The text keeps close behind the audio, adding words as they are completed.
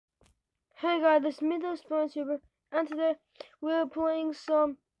Hey guys, this is Middle Super, and today we're playing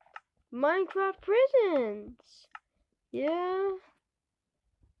some Minecraft Prisons. Yeah.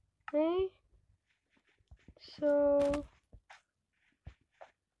 Hey. So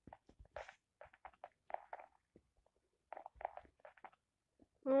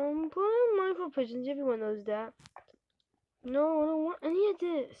I'm playing Minecraft Prisons. Everyone knows that. No, I don't want any of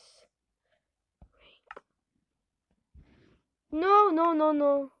this.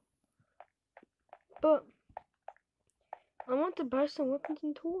 No. But I want to buy some weapons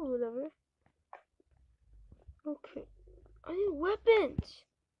and tools, whatever. Okay. I need weapons.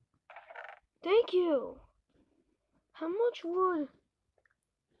 Thank you. How much wood?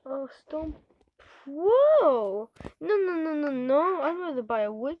 Oh, stone. Whoa! No. I'd rather buy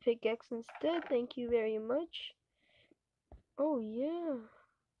a wood pickaxe instead. Thank you very much. Oh, yeah.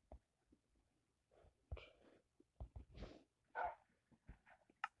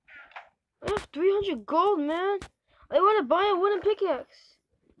 I have 300 gold, man. I want to buy a wooden pickaxe.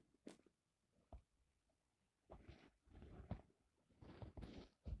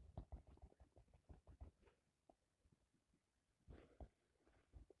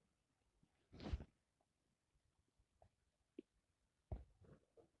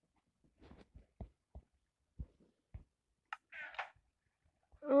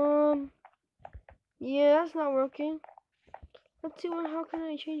 Yeah, that's not working. Let's see how can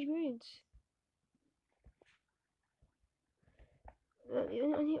I change grades? I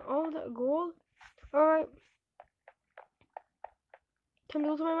need all that gold. Alright. Time to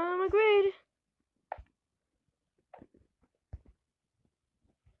go to my grade.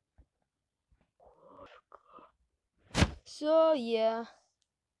 So, yeah.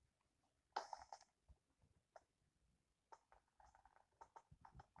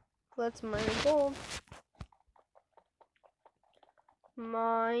 Let's mine gold.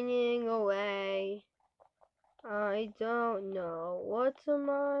 Mining away. I don't know what's a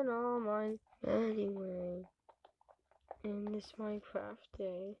mine, all mine anyway. In this Minecraft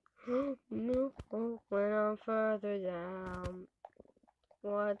day, no, when I'm further down,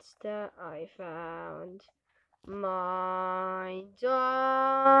 what's that I found? My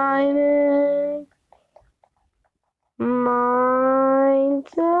diamond, my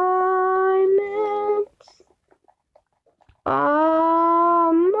diamond.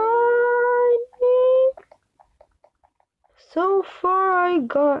 Mining. So far I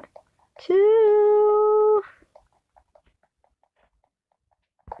got 2.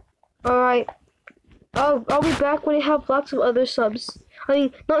 Alright. I'll be back when I have lots of other subs. I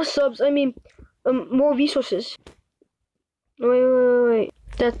mean, not subs, I mean, more resources. Wait.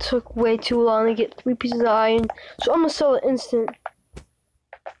 That took way too long to get 3 pieces of iron. So I'm gonna sell it instant.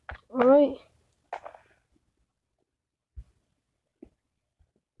 Alright.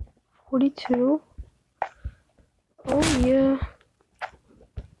 42. Oh yeah.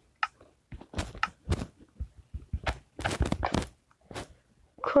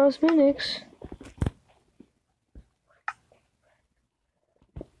 Cosmetics.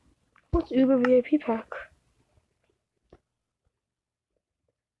 What's Uber VIP pack?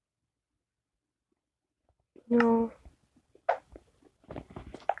 No.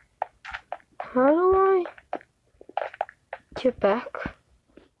 How do I get back?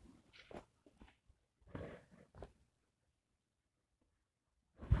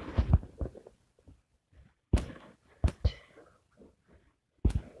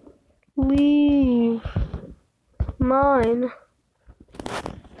 Leave mine.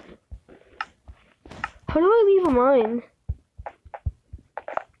 How do I leave a mine?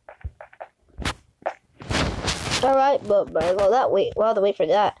 Alright, but I go that way. We'll have to wait for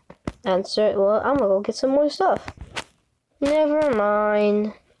that answer. Well, I'm gonna go get some more stuff. Never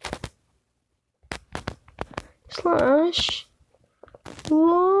mind. Slash.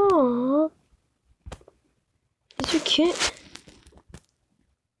 What? Is your kit?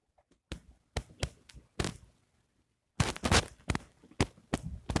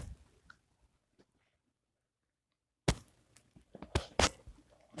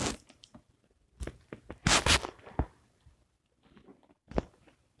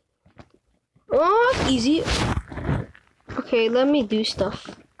 Oh, that's easy. Okay, let me do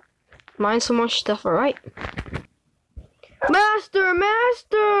stuff. Mine some more stuff, alright?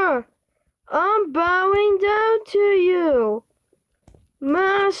 Master! I'm bowing down to you!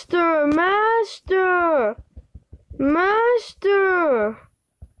 Master!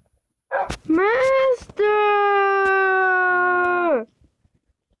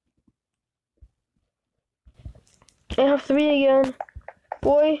 I have 3 again.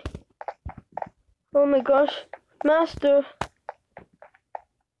 Boy. Oh my gosh. Master.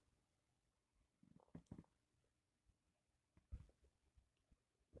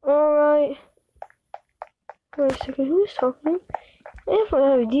 Wait a second, who's talking? I have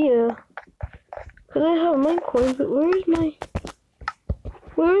an idea. Cause I have my coin, but where's my...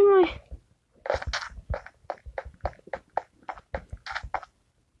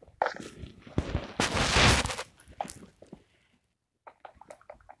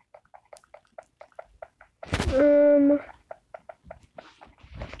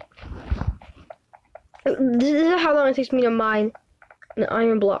 This is how long it takes me to mine an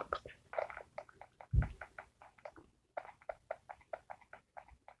iron block.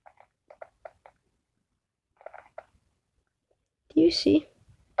 Do you see?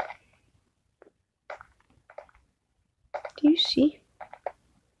 Do you see?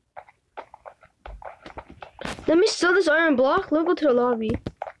 Let me sell this iron block. Let me go to the lobby.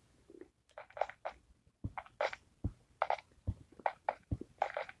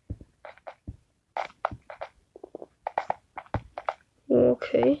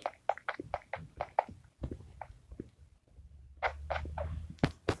 Okay.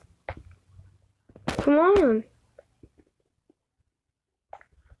 Come on.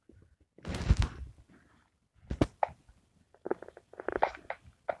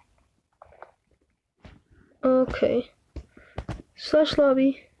 Okay. Slash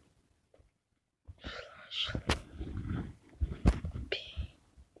lobby. Slash P.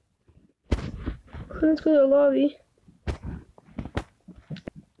 Let's go to the lobby.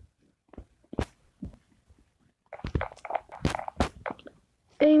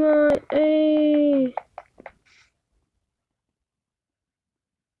 Hey, man. Hey.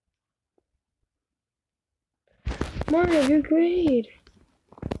 Mario, your grade.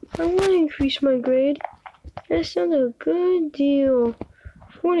 I want to increase my grade. That sounds a good deal.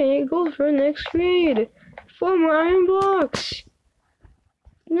 48 gold for next grade. 4 more iron blocks.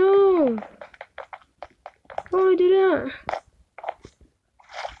 No. Why would I do that?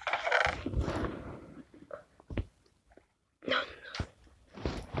 No.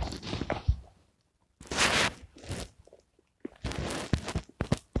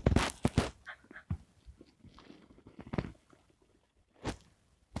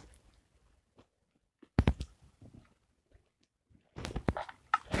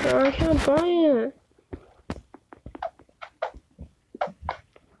 No, I can't buy it.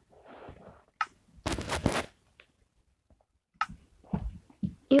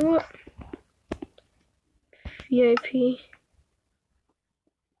 You know what? VIP.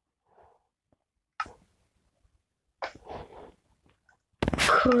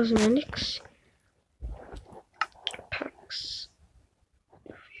 Cosmetics. Packs.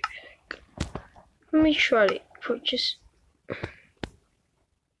 Let me try to purchase.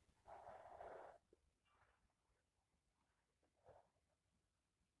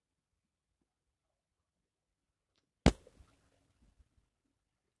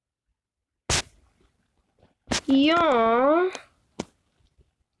 Yeah,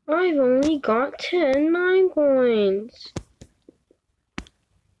 I've only got 10 mine coins.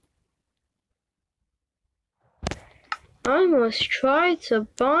 I must try to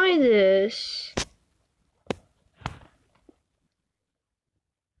buy this.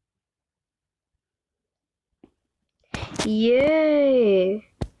 Yay!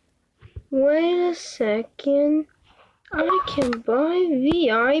 Wait a second. I can buy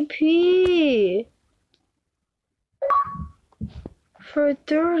VIP. For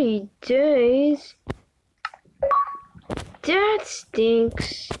 30 days? That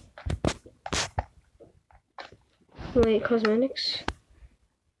stinks. Wait, cosmetics?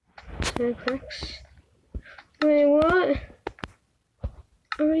 Packs? Wait, what?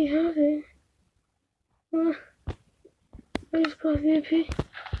 I already have it. What? I just bought VIP.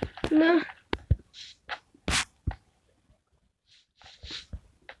 No.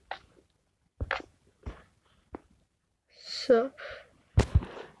 So.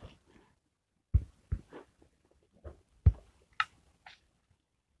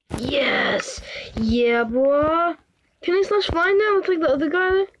 Yes! Yeah, boy! Can I slash fly now? Look like the other guy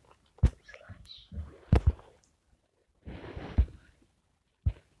there?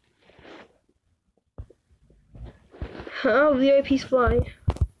 Oh, VIP's fly.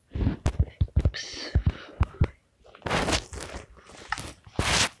 Oops.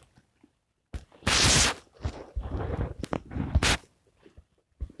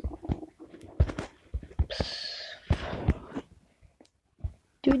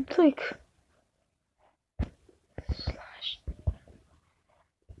 Dude, like slash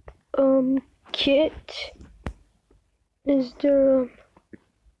kit. Is there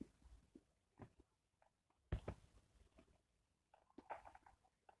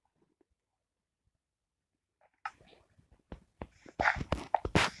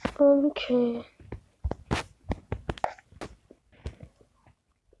okay.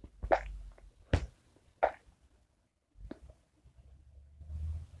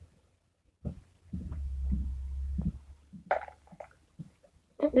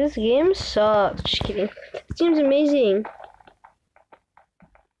 This game sucks. Just kidding. This game's amazing.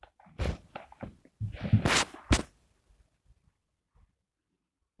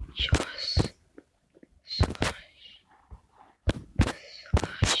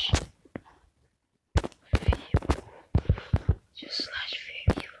 Just slash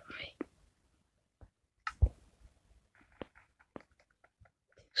view, right?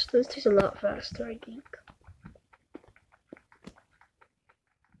 So this takes a lot faster, I think.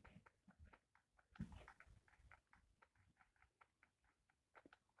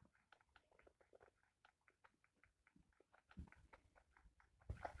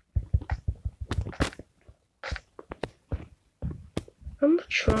 I'm gonna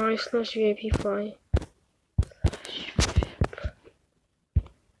try slash VIP fly.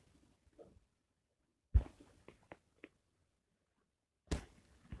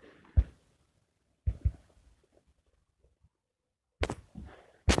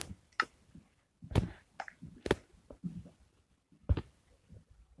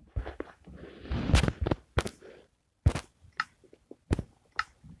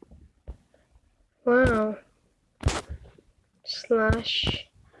 Wow. Slash.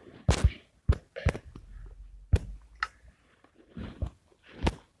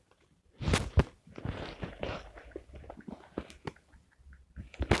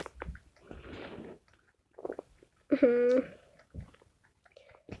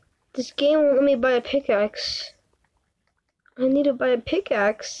 This game won't let me buy a pickaxe. I need to buy a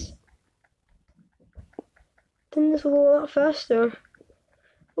pickaxe. Then this will go a lot faster.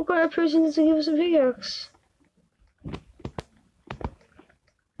 What kind of person doesn't give us a pickaxe?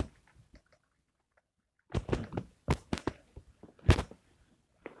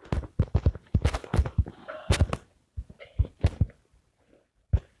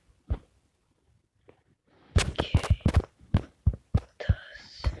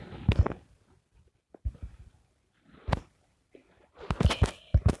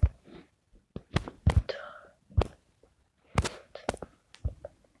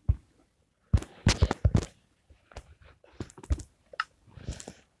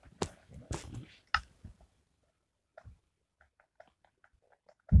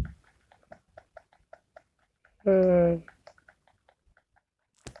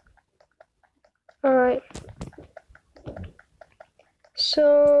 Alright.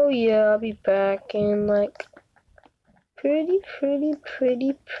 So yeah, I'll be back in like pretty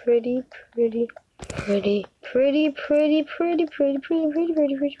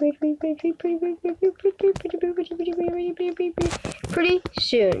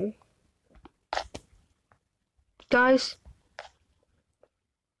soon. Guys,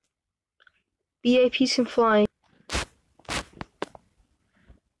 VIPs can fly.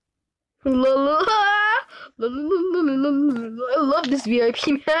 I love this VIP,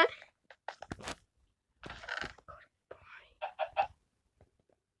 man.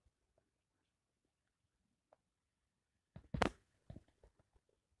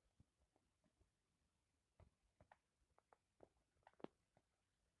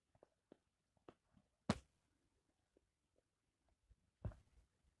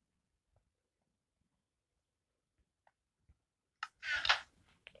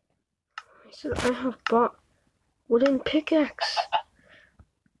 So I have bought wooden pickaxe.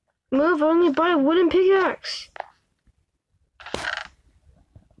 Move, I only buy a wooden pickaxe.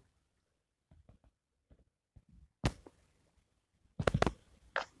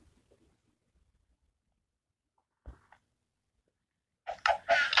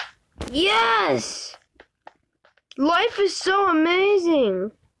 Yes! Life is so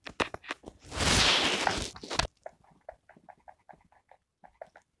amazing.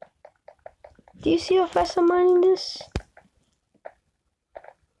 Do you see how fast I'm mining this?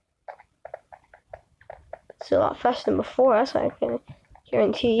 It's a lot faster than before, that's what I can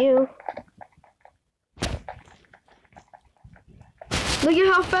guarantee you. Look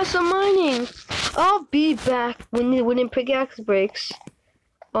at how fast I'm mining. I'll be back when the wooden pickaxe breaks.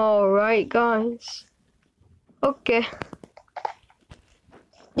 Alright, guys. Okay.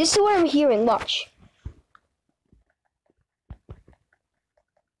 This is what I'm hearing, watch.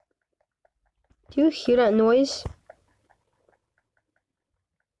 Do you hear that noise?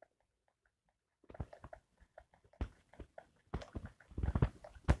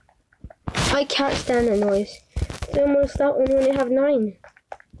 I can't stand that noise. So I'm gonna stop when we only have 9.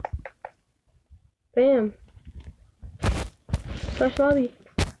 Bam. Slash lobby.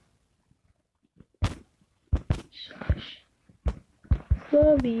 Slash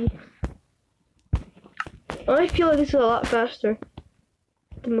lobby. I feel like this is a lot faster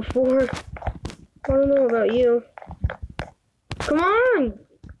than before. I don't know about you. Come on!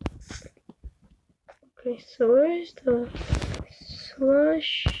 Okay, so where's the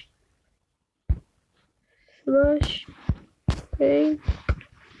slush thing?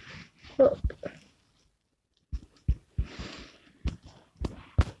 Oh,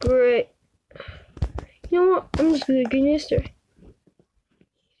 great. You know what? I'm just gonna get used to it.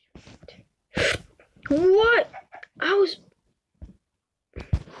 What? I was.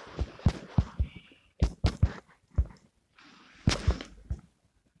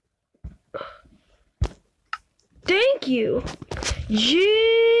 Thank you.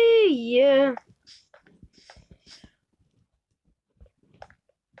 Gee, yeah.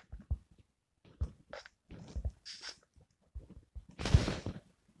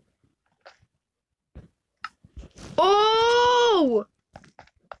 Oh!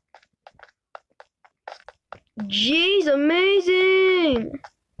 Jeez, amazing!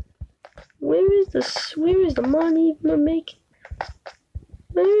 Where is the money making?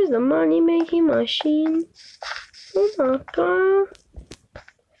 Where is the money making machine? Oh my god!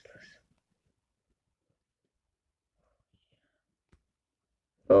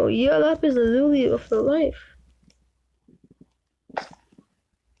 Oh yeah, lapis lazuli of the life.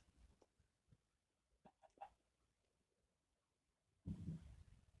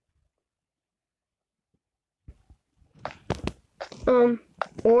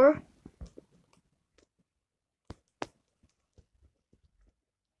 Or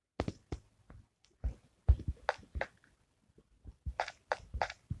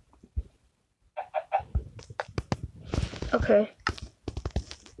okay.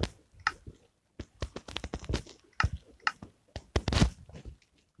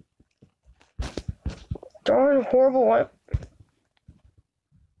 Darn horrible one.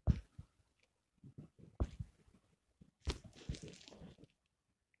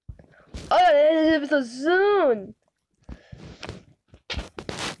 Oh, it was a soon.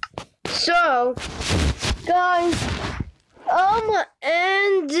 So, guys, I'm gonna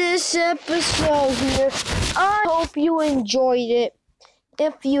end this episode here. I hope you enjoyed it.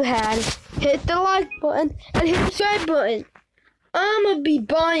 If you had, hit the like button and hit the subscribe button. I'm gonna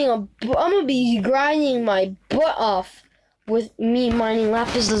be grinding my butt off with me mining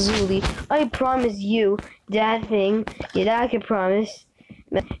lapis lazuli. I promise you that thing. Yeah, that I can promise.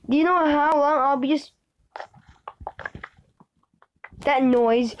 Do you know how long I'll be just... That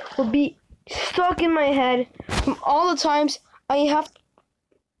noise will be stuck in my head from all the times I have...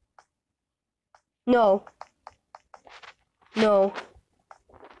 No. No.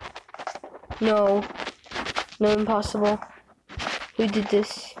 No. No, impossible. Who did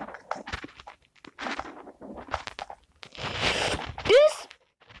this? This...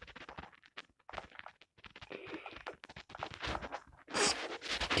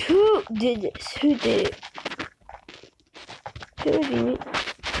 Who did this? Who did it? Who did it?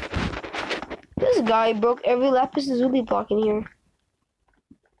 This guy broke every lapis lazuli block in here.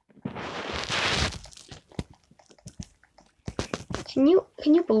 Can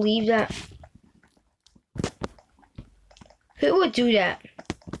you believe that? Who would do that?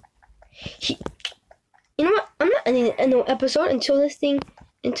 You know what? I'm not ending the episode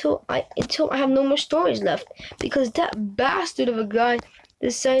until I have no more stories left, because that bastard of a guy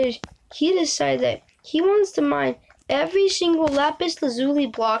decided that he wants to mine every single lapis lazuli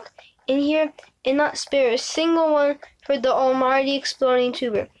block in here and not spare a single one for the almighty exploding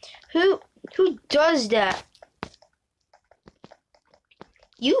tuber. Who does that?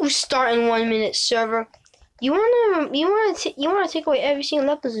 You start in 1 minute, server. You wanna take away every single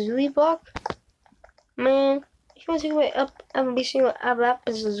lapis lazuli block? Man, if you wanna take away every single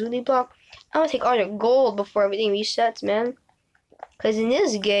lapis lazuli block, I'm gonna take all your gold before everything resets, man. Cause in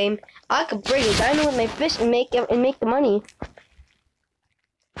this game, I could break a diamond with my fist and make the money.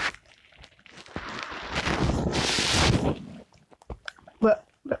 But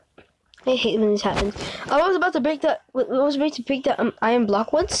I hate when this happens. I was about to break that. Iron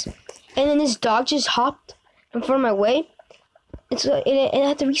block once, and then this dog just hopped in front of my way, and so I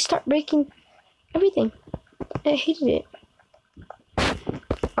had to restart breaking everything. I hated it.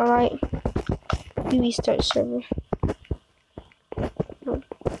 All right, we restart server.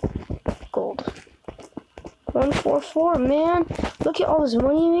 Gold 144, man. Look at all this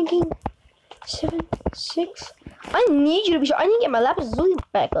money I'm making. 7, 6. I need you to be sure. I need to get my lapis lazuli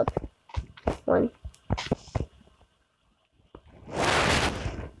back up. 1.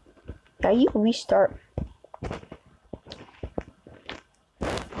 Now you restart.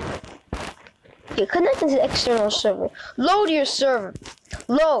 You're connected to the external server. Load your server.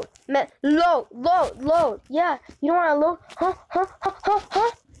 Load, man. Load. Yeah, you don't want to load?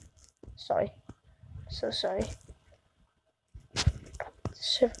 Huh? Sorry. So sorry. The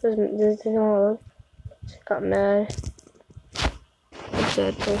server doesn't want to load. got mad. A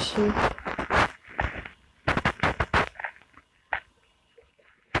dead person.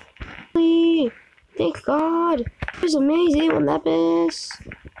 Thank God. It was amazing with Lapis.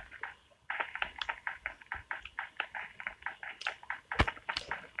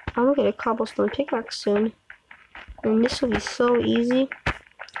 I'm gonna get a cobblestone pickaxe soon. And this will be so easy.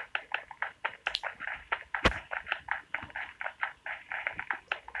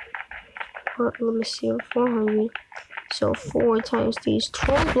 Let me see, 400. So 4 times these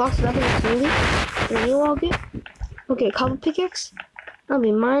 12 blocks of lapis slowly. And you all get. Okay, a cobble pickaxe. I'll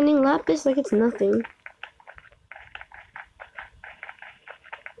be mining lapis like it's nothing.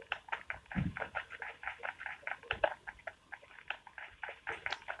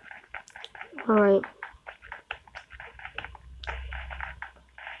 Alright.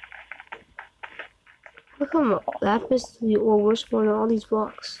 Look how much lapis the ore we're spawning all these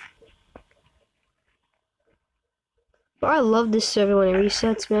blocks. But I love this server when it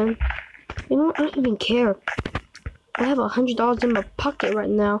resets, man. You know what? I don't even care. I have $100 in my pocket right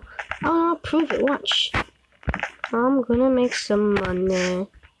now. I'll prove it. Watch. I'm gonna make some money.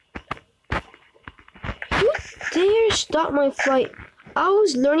 You dare stop my flight? I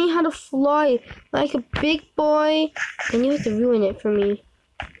was learning how to fly like a big boy, and you have to ruin it for me.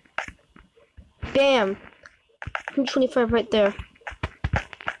 Bam! 125 right there.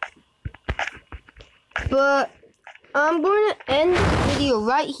 But I'm going to end the video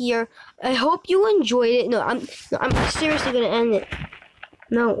right here. I hope you enjoyed it. No, I'm seriously going to end it.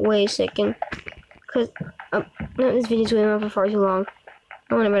 No, wait a second. Because no, this video's going on for far too long.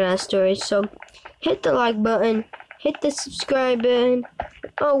 I want to run out of storage. So, hit the like button. Hit the subscribe button.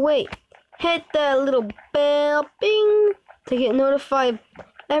 Oh, wait. Hit that little bell. Bing. To get notified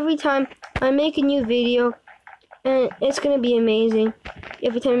every time I make a new video. And it's going to be amazing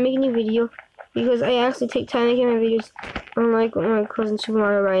every time I make a new video. Because I actually take time making my videos. Unlike my cousin Super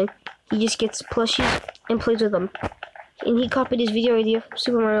Mario Ryan. He just gets plushies and plays with them. And he copied his video idea from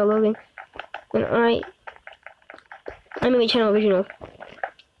Super Mario Logan. And I made my channel original.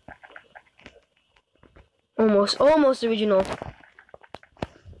 Almost original.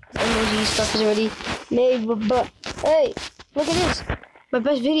 Emoji stuff is already made, but hey, look at this. My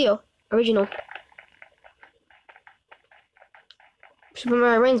best video, original. Super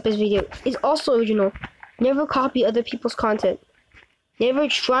Mario Ryan's best video is also original. Never copy other people's content. Never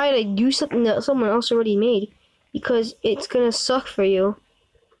try to do something that someone else already made, because it's gonna suck for you.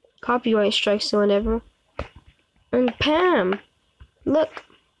 Copyright strikes or whatever. And Pam, look.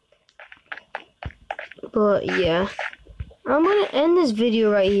 But yeah, I'm gonna end this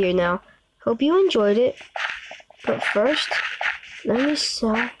video right here now. Hope you enjoyed it. But first, let me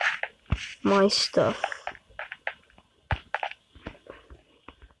sell my stuff.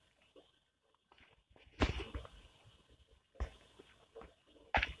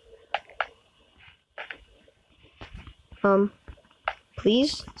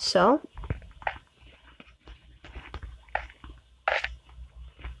 Please sell.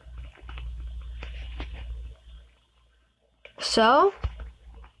 So,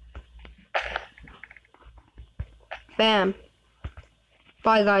 bam.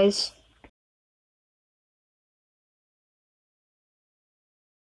 Bye, guys.